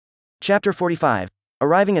Chapter 45.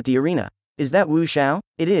 Arriving at the arena. Is that Wu Xiao?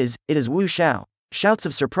 It is Wu Xiao. Shouts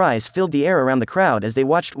of surprise filled the air around the crowd as they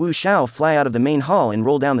watched Wu Xiao fly out of the main hall and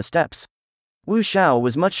roll down the steps. Wu Xiao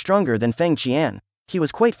was much stronger than Feng Qian. He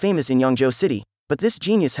was quite famous in Yangzhou City, but this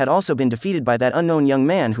genius had also been defeated by that unknown young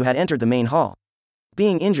man who had entered the main hall.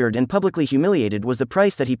 Being injured and publicly humiliated was the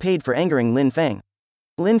price that he paid for angering Lin Feng.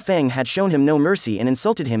 Lin Feng had shown him no mercy and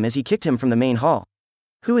insulted him as he kicked him from the main hall.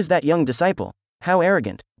 Who is that young disciple? How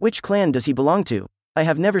arrogant. Which clan does he belong to? I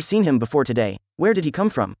have never seen him before today. Where did he come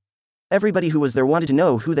from? Everybody who was there wanted to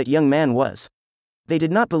know who that young man was. They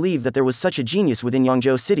did not believe that there was such a genius within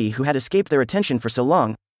Yangzhou City who had escaped their attention for so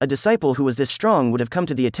long. A disciple who was this strong would have come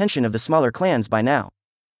to the attention of the smaller clans by now.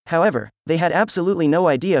 However, they had absolutely no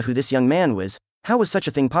idea who this young man was. How was such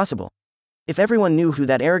a thing possible? If everyone knew who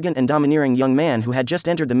that arrogant and domineering young man who had just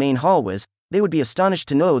entered the main hall was, they would be astonished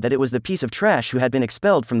to know that it was the piece of trash who had been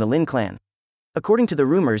expelled from the Lin clan. According to the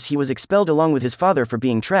rumors, he was expelled along with his father for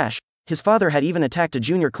being trash. His father had even attacked a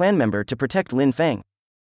junior clan member to protect Lin Feng.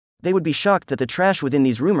 They would be shocked that the trash within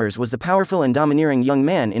these rumors was the powerful and domineering young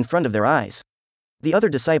man in front of their eyes. The other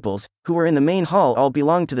disciples, who were in the main hall, all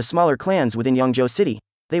belonged to the smaller clans within Yangzhou City.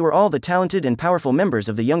 They were all the talented and powerful members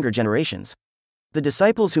of the younger generations. The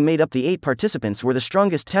disciples who made up the 8 participants were the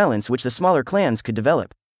strongest talents which the smaller clans could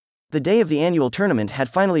develop. The day of the annual tournament had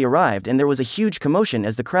finally arrived and there was a huge commotion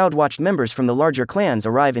as the crowd watched members from the larger clans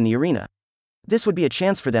arrive in the arena. This would be a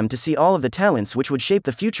chance for them to see all of the talents which would shape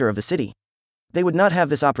the future of the city. They would not have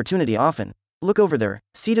this opportunity often. Look over there,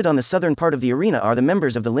 seated on the southern part of the arena are the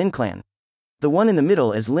members of the Lin clan. The one in the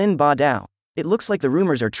middle is Lin Ba Dao. It looks like the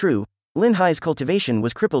rumors are true. Lin Hai's cultivation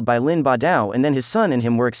was crippled by Lin Ba Dao and then his son and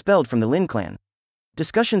him were expelled from the Lin clan.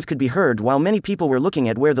 Discussions could be heard while many people were looking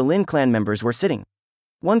at where the Lin clan members were sitting.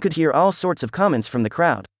 One could hear all sorts of comments from the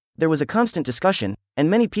crowd. There was a constant discussion, and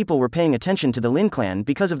many people were paying attention to the Lin clan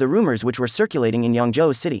because of the rumors which were circulating in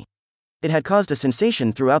Yangzhou City. It had caused a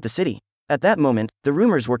sensation throughout the city. At that moment, the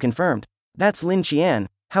rumors were confirmed. That's Lin Qian,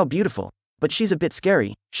 how beautiful. But she's a bit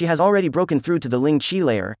scary, she has already broken through to the Ling Qi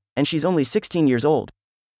layer, and she's only 16 years old.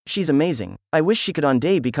 She's amazing. I wish she could one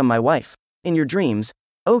day become my wife. In your dreams.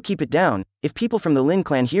 Oh, keep it down. If people from the Lin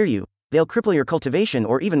clan hear you, they'll cripple your cultivation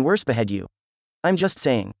or even worse, behead you. I'm just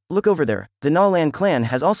saying. Look over there. The Nalan clan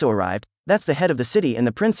has also arrived. That's the head of the city and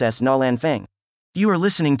the princess Nalan Feng. You are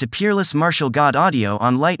listening to Peerless Martial God audio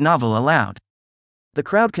on light novel Aloud. The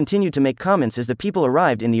crowd continued to make comments as the people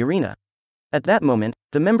arrived in the arena. At that moment,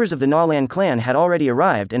 the members of the Nalan clan had already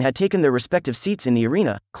arrived and had taken their respective seats in the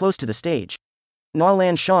arena, close to the stage.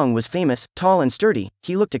 Nalan Shang was famous, tall and sturdy.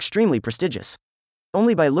 He looked extremely prestigious.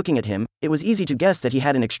 Only by looking at him, it was easy to guess that he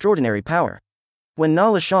had an extraordinary power. When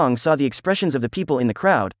Nala Shang saw the expressions of the people in the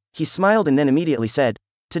crowd, he smiled and then immediately said,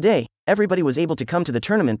 "Today, everybody was able to come to the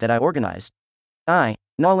tournament that I organized. I,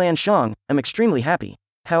 Nalan Shang, am extremely happy.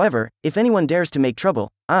 However, if anyone dares to make trouble,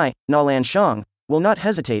 I, Nalan Shang, will not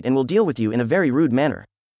hesitate and will deal with you in a very rude manner."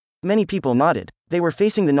 Many people nodded. They were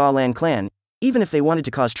facing the Nalan clan. Even if they wanted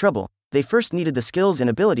to cause trouble, they first needed the skills and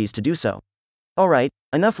abilities to do so. Alright,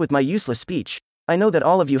 enough with my useless speech. I know that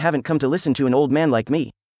all of you haven't come to listen to an old man like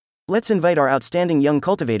me. Let's invite our outstanding young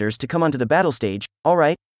cultivators to come onto the battle stage.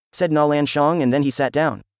 Alright, said Nalan Shang, and then he sat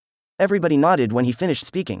down. Everybody nodded when he finished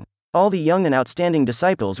speaking. All the young and outstanding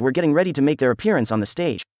disciples were getting ready to make their appearance on the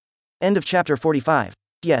stage. End of chapter 45.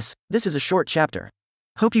 Yes, this is a short chapter.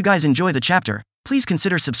 Hope you guys enjoy the chapter. Please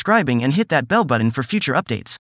consider subscribing and hit that bell button for future updates.